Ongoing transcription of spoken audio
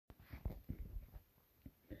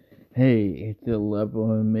Hey, it's a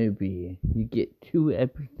level of movie. You get 2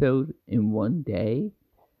 episodes in one day?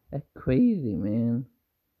 That's crazy, man.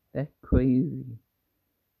 That's crazy.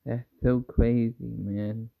 That's so crazy,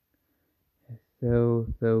 man. That's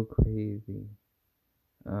so crazy.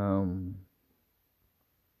 Um,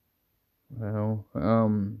 well,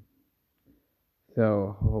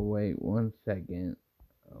 wait 1 second.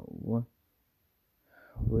 What?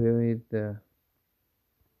 Where is the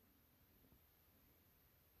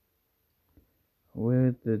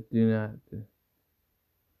do not?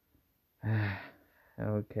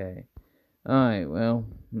 Okay. Alright, well,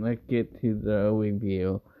 let's get to the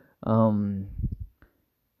review. Um,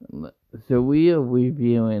 so we are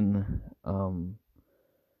reviewing,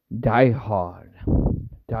 Die Hard.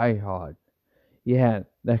 Die Hard. Yeah,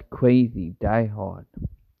 that's crazy. Die Hard.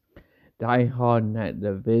 Die Hard, not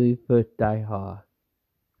the very first Die Hard.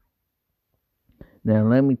 Now,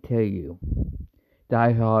 let me tell you,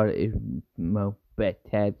 Die Hard is the most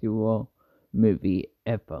spectacular movie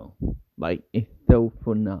ever. Like, it's so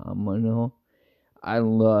phenomenal. I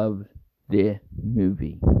love this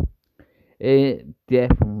movie. It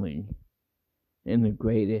definitely is the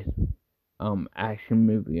greatest action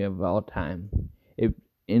movie of all time. If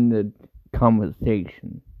in the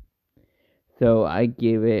conversation. So I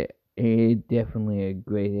give it definitely a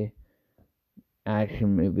greatest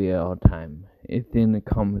action movie of all time. It's in the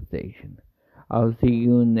conversation. I'll see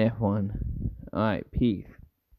you in that one. Alright, peace.